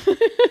problem.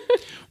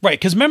 Right,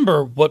 because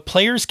remember, what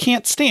players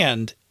can't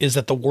stand is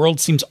that the world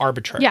seems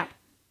arbitrary. Yeah.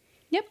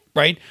 Yep.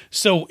 Right?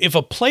 So if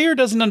a player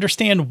doesn't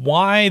understand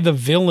why the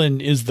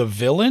villain is the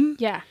villain,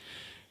 yeah,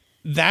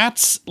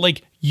 that's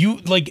like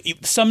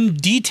some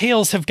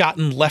details have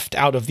gotten left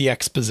out of the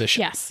exposition.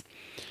 Yes.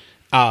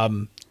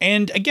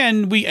 And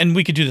again,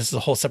 we could do this as a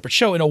whole separate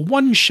show. In a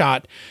one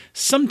shot,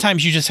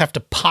 sometimes you just have to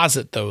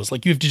posit those.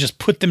 Like you have to just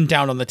put them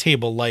down on the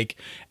table, like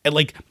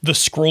the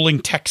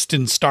scrolling text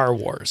in Star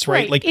Wars,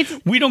 right? Like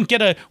we don't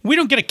get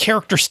a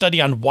character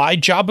study on why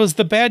Jabba's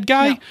the bad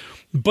guy. No.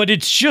 But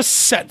it's just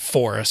set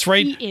for us,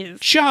 right? He is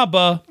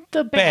Jabba,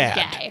 the bad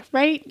guy,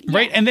 right? Yeah.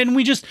 Right, and then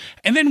we just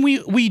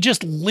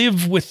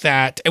live with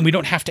that, and we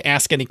don't have to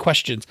ask any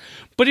questions.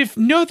 But if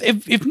no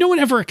one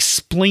ever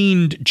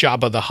explained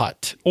Jabba the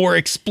Hutt or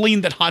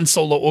explained that Han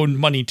Solo owed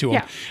money to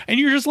him, and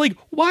you're just like,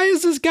 why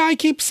does this guy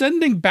keep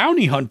sending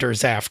bounty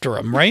hunters after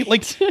him? Right,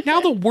 like now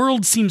the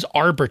world seems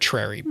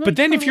arbitrary. But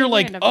then if you're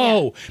like,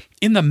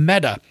 in the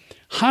meta,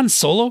 Han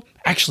Solo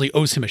actually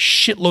owes him a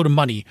shitload of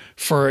money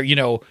for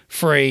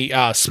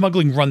a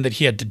smuggling run that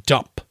he had to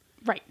dump.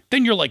 Right.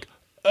 Then you're like,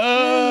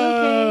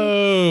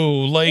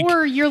 oh, okay.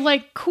 Or you're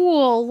like,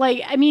 cool.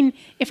 Like, I mean,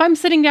 if I'm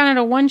sitting down at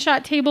a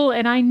one-shot table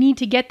and I need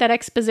to get that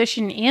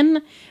exposition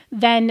in,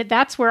 then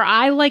that's where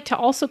I like to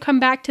also come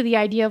back to the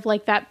idea of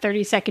like that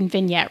 30-second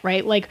vignette,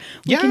 right? Like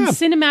we could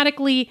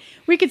cinematically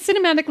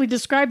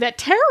describe that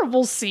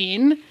terrible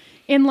scene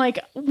in like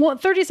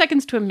 30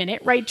 seconds to a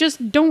minute, right?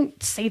 Just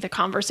don't say the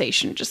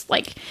conversation. Just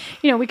like,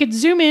 we could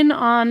zoom in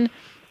on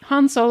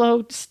Han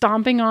Solo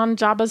stomping on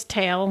Jabba's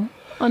tail.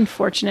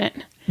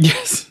 Unfortunate.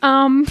 Yes.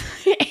 And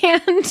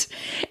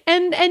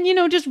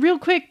just real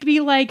quick be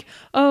like,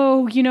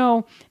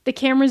 the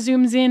camera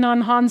zooms in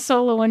on Han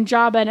Solo and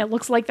Jabba and it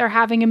looks like they're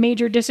having a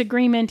major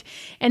disagreement.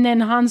 And then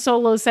Han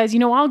Solo says,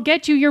 I'll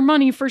get you your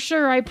money for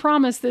sure. I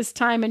promise this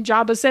time. And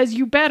Jabba says,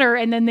 you better.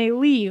 And then they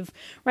leave,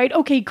 right?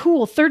 Okay,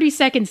 cool. 30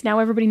 seconds. Now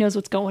everybody knows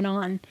what's going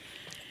on.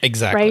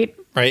 Exactly.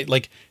 Right.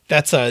 Like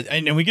that's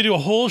and we could do a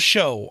whole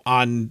show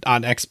on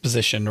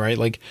exposition, right?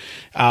 Like,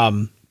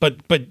 But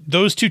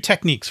those two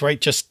techniques, right?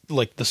 Just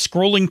like the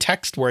scrolling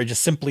text where I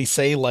just simply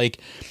say like,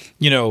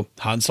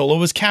 Han Solo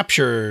was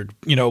captured,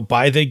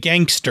 by the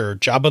gangster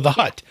Jabba the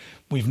Hutt.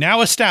 We've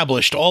now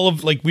established all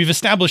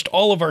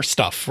of our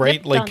stuff, right?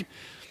 Yep, like, done.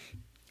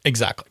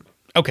 Exactly.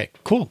 Okay,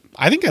 cool.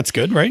 I think that's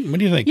good, right? What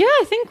do you think? Yeah,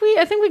 I think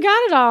we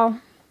got it all.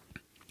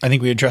 I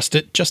think we addressed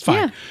it just fine.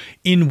 Yeah.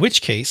 In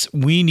which case,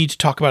 we need to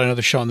talk about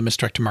another show on the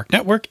Misdirected Mark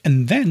Network,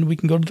 and then we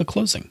can go to the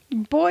closing.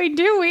 Boy,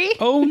 do we.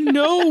 Oh,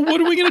 no.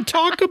 What are we going to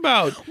talk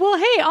about? Well,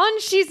 hey,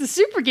 on She's the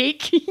Super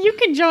Geek, you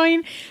can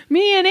join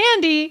me and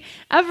Andy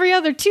every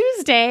other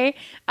Tuesday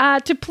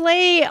to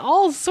play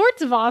all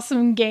sorts of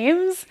awesome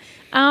games.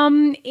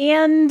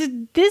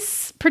 And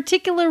this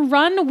particular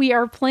run, we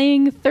are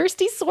playing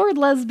Thirsty Sword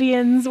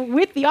Lesbians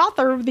with the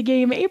author of the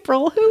game,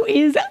 April, who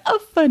is a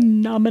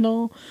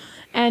phenomenal.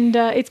 And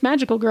it's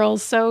Magical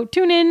Girls. So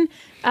tune in,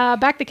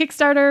 back the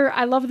Kickstarter.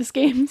 I love this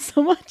game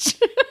so much.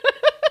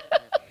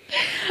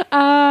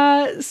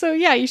 So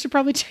yeah, you should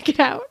probably check it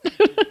out.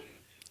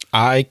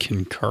 I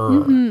concur.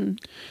 Mm-hmm.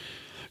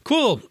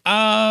 Cool.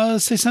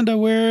 Senda,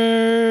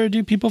 where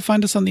do people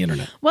find us on the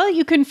internet? Well,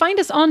 you can find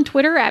us on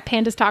Twitter at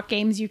Pandas Talk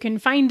Games. You can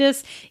find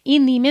us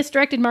in the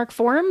Misdirected Mark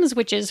forums,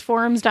 which is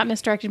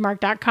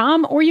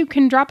forums.misdirectedmark.com, or you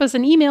can drop us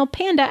an email,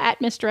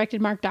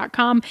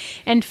 panda@misdirectedmark.com.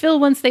 And Phil,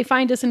 once they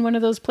find us in one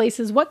of those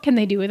places, what can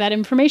they do with that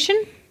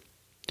information?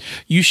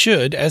 You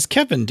should, as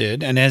Kevin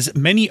did, and as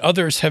many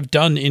others have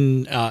done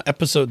in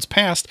episodes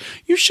past,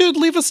 you should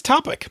leave us a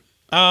topic.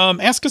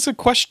 Ask us a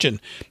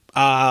question.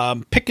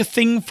 Pick a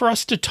thing for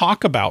us to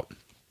talk about.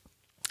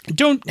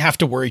 Don't have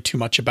to worry too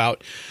much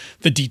about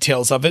the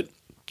details of it.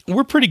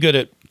 We're pretty good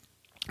at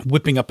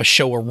whipping up a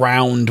show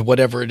around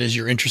whatever it is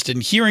you're interested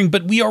in hearing,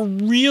 but we are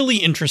really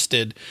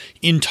interested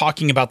in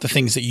talking about the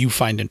things that you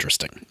find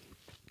interesting.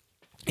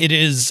 It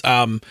is,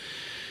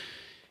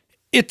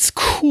 it's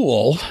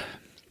cool,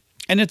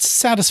 and it's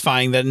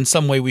satisfying that in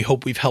some way we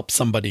hope we've helped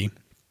somebody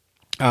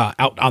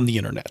out on the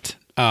internet.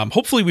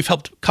 Hopefully we've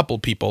helped a couple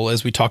people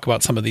as we talk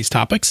about some of these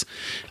topics.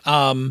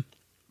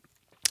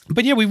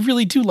 But yeah, we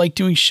really do like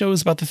doing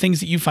shows about the things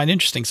that you find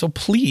interesting. So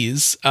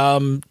please,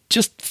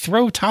 just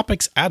throw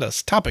topics at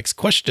us,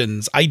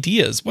 questions,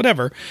 ideas,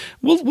 whatever.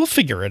 We'll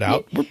figure it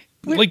out.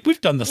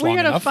 We've done this long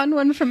enough. We got a fun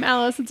one from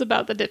Alice. It's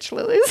about the ditch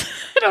lilies.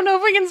 I don't know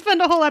if we can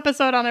spend a whole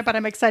episode on it, but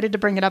I'm excited to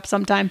bring it up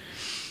sometime.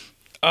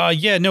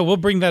 Yeah, no, we'll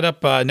bring that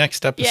up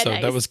next episode. Yeah,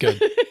 nice. That was good.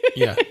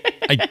 Yeah,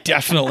 I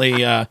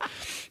definitely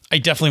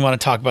want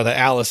to talk about that.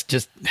 Alice,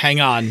 just hang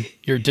on.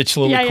 Your ditch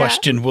lily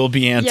question will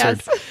be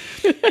answered.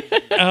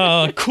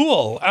 Yes.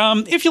 Cool.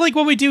 If you like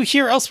what we do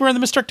here elsewhere on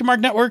the Misdirected Mark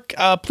Network,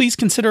 please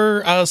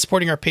consider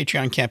supporting our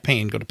Patreon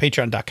campaign. Go to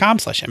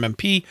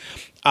patreon.com/MMP.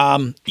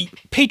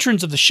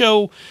 Patrons of the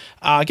show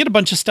get a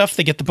bunch of stuff.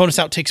 They get the bonus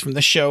outtakes from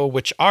the show,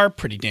 which are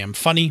pretty damn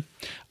funny.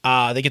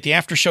 They get the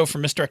after show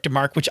from Misdirected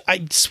Mark, which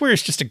I swear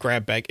is just a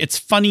grab bag. It's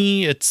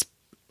funny. It's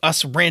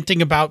us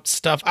ranting about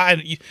stuff.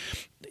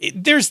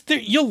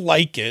 You'll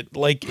like it.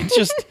 Like, it's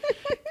just,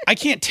 I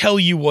can't tell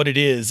you what it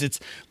is. It's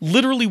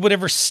literally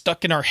whatever's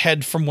stuck in our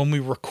head from when we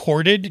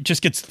recorded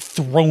just gets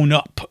thrown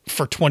up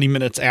for 20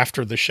 minutes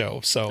after the show.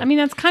 So I mean,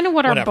 that's kind of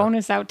what whatever. our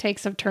bonus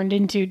outtakes have turned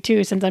into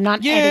too, since I'm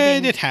not yeah,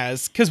 editing. it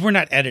has, because we're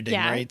not editing,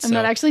 right? I'm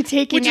not actually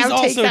taking which is outtakes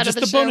also out just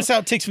of the bonus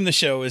show. outtakes from the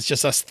show is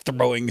just us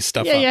throwing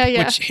stuff Yeah, up. yeah,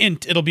 yeah. Which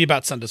hint, it'll be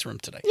about Sunda's Room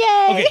today.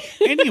 Yay!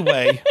 Okay.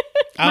 Anyway,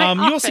 My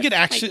you also get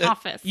office, my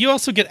office. You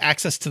also get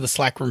access to the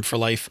Slack Room for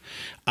Life.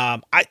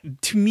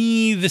 To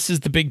me, this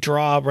is the big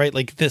draw, right?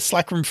 Like the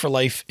Slack Room for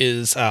Life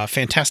is a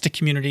fantastic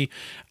community.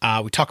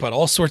 We talk about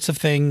all sorts of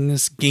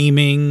things: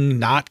 gaming,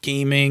 not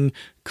gaming,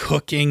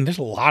 cooking. There's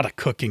a lot of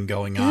cooking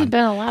going There's on.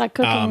 been a lot of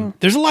cooking.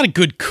 There's a lot of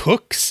good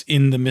cooks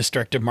in the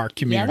Misdirected Mark Yeah,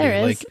 community. there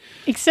is. Like,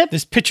 Except,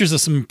 there's pictures of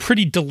some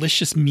pretty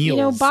delicious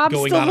meals Bob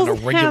going still on a doesn't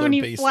have regular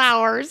any basis.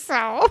 flour,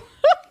 so...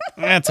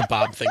 That's a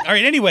Bob thing. All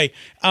right. Anyway,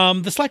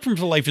 the Slack Room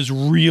for Life is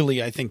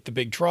really, I think, the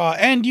big draw,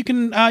 and you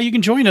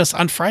can join us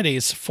on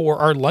Fridays for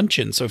our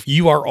luncheon. So if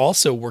you are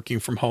also working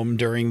from home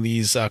during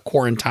these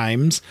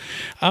quarantines,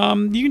 you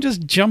can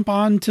just jump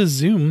on to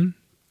Zoom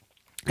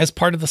as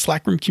part of the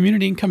Slack Room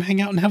community and come hang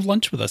out and have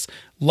lunch with us.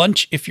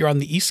 Lunch if you're on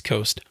the East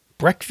Coast,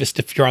 breakfast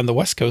if you're on the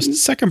West Coast,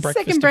 second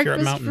breakfast if you're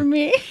at Mountain. for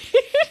me.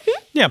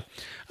 Yeah.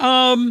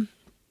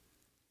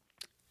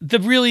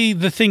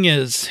 The thing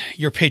is,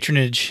 your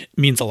patronage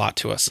means a lot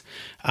to us.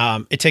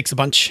 It takes a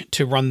bunch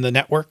to run the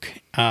network,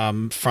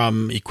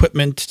 from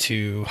equipment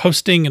to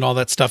hosting and all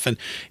that stuff. And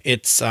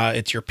it's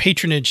your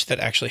patronage that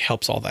actually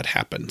helps all that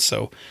happen.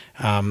 So,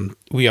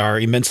 we are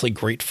immensely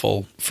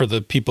grateful for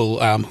the people,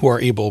 who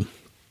are able,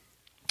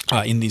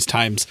 in these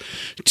times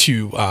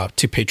to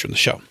patron the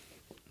show.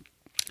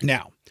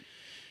 Now,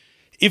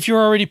 if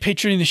you're already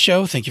patroning the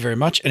show, thank you very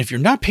much. And if you're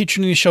not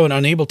patroning the show and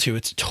unable to,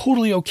 it's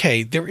totally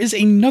okay. There is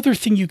another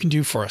thing you can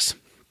do for us.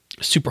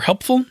 Super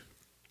helpful.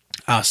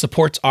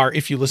 Supports our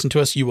If You Listen to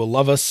Us, You Will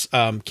Love Us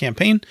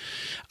campaign.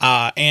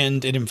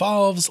 And it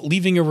involves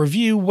leaving a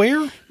review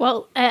where?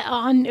 Well,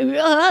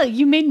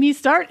 you made me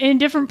start in a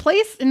different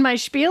place in my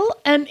spiel,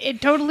 and it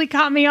totally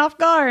caught me off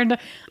guard.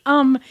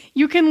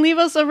 You can leave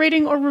us a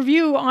rating or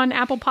review on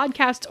Apple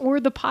Podcasts or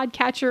the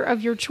podcatcher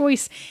of your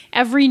choice.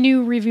 Every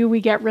new review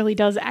we get really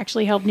does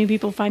actually help new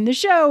people find the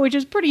show, which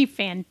is pretty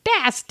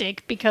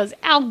fantastic because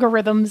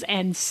algorithms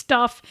and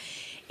stuff.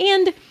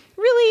 And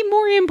really,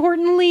 more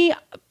importantly,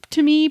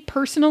 to me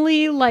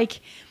personally, like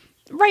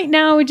right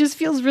now, it just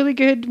feels really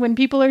good when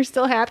people are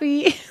still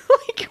happy,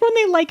 like when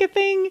they like a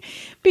thing,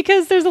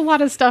 because there's a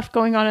lot of stuff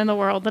going on in the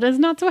world that is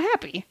not so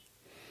happy.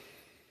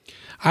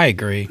 I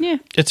agree. Yeah.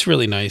 It's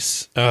really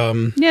nice.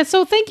 Yeah,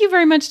 so thank you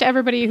very much to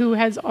everybody who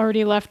has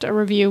already left a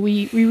review.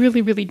 We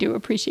really, really do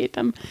appreciate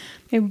them.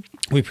 They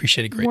We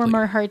appreciate it greatly. warm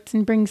our hearts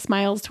and bring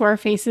smiles to our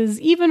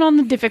faces, even on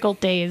the difficult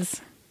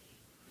days.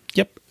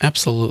 Yep,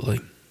 absolutely.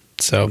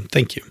 So,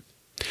 thank you.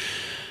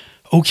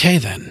 Okay,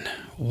 then.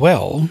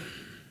 Well,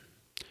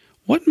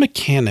 what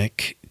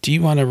mechanic do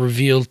you want to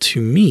reveal to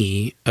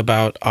me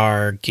about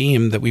our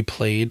game that we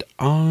played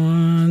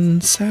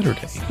on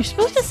Saturday? You're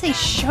supposed to say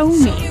show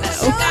me,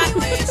 though.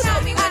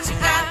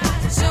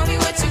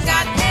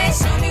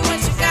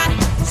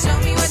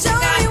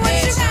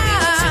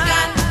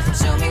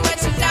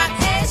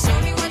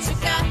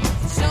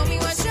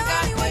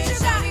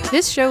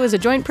 This show is a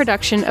joint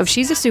production of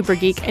She's a Super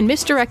Geek and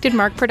Misdirected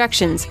Mark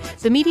Productions,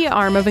 the media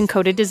arm of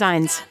Encoded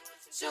Designs.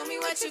 Show me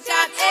what you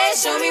got, eh?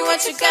 Show me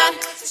what you got.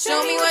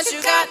 Show me what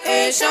you got,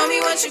 eh? Show me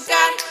what you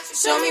got.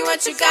 Show me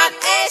what you got,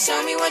 eh?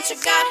 Show me what you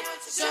got.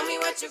 Show me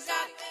what you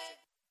got.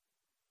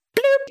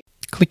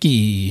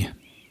 Clicky.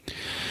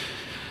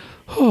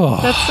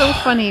 That's so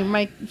funny.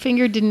 My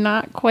finger did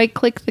not quite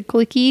click the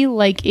clicky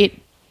like it.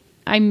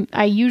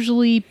 I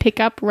usually pick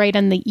up right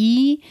on the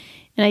E,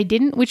 and I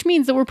didn't, which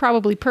means that we're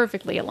probably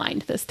perfectly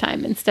aligned this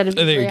time instead of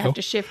there you where I go. have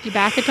to shift you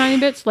back a tiny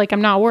bit. So, like,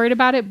 I'm not worried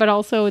about it, but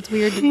also it's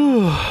weird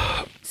to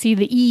see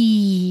the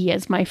E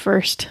as my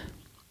first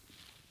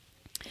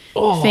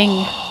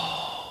thing.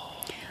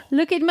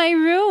 Look at my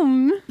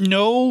room.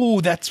 No,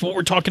 that's what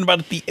we're talking about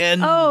at the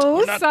end. Oh,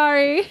 We're not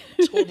sorry.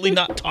 totally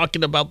not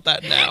talking about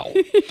that now.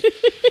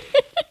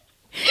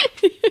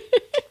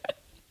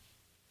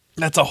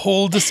 That's a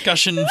whole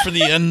discussion for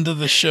the end of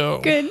the show.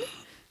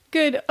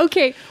 Good.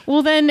 Okay.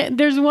 Well, then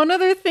there's one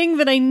other thing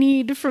that I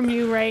need from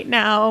you right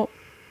now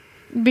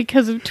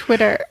because of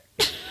Twitter.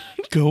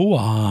 Go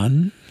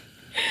on.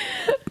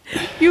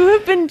 You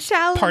have been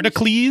challenged.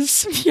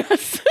 Particles?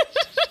 Yes.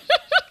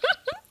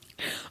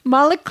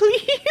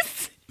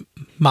 Molecules.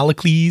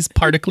 Molecules?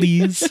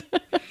 Particles?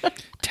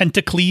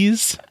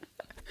 Tentacles?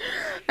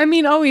 I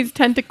mean, always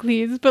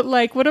tentacles, but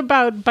like, what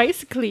about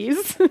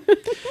bicycles?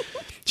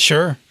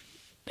 Sure.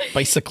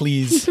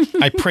 Bicycles.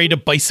 I pray to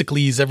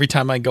bicycles every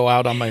time I go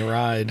out on my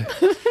ride.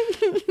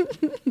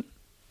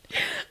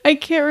 I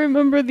can't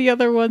remember the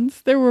other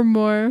ones. There were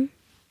more.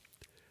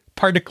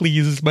 Particles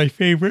is my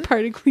favorite.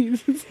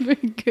 Particles is very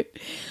good.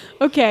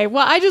 Okay,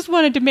 well, I just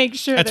wanted to make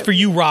sure That's that for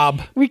you,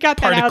 Rob. we got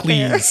that out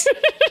there. Particles.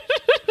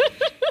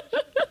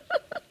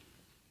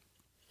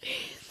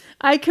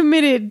 I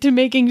committed to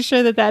making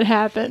sure that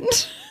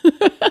happened.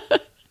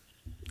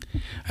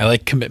 I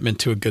like commitment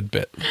to a good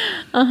bit.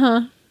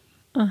 Whew.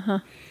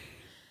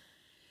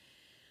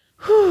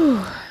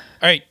 All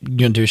right, you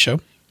gonna do a show?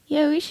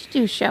 Yeah, we should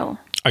do a show.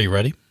 Are you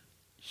ready?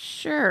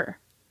 Sure.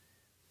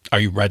 Are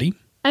you ready?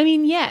 I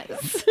mean,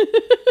 yes.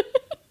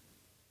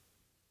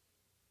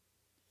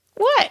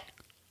 What?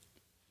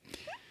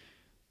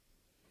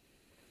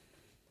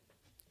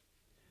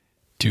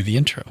 Do the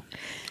intro.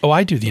 Oh,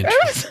 I do the intro. I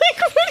was like,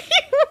 what do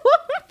you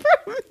want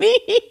from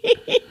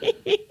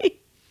me?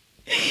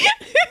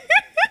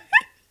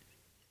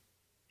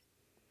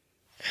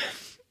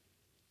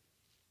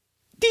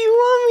 Do you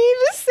want me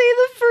to say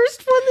the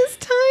first one this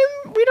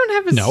time? We don't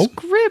have a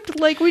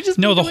script. Like, we just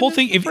No, the whole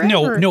thing.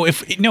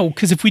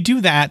 Because if we do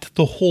that,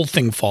 the whole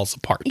thing falls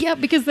apart. Yeah,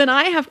 because then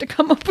I have to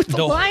come up with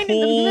the line in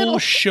the middle. The whole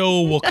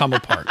show will come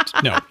apart.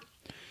 No.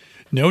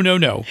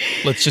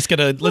 Let's just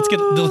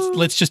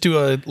do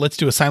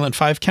a silent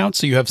 5 count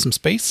so you have some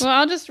space. Well,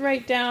 I'll just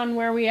write down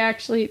where we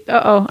actually.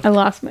 I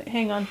lost my.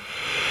 Hang on.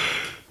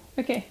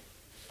 Okay.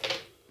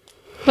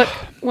 Look,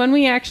 when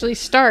we actually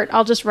start,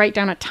 I'll just write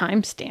down a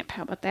timestamp.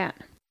 How about that?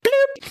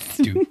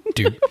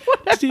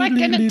 What am I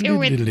gonna do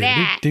with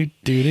that?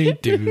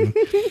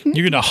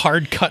 You're gonna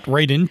hard cut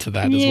right into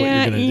that. Is what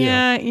you're gonna do.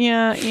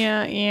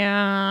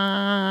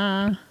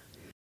 Yeah.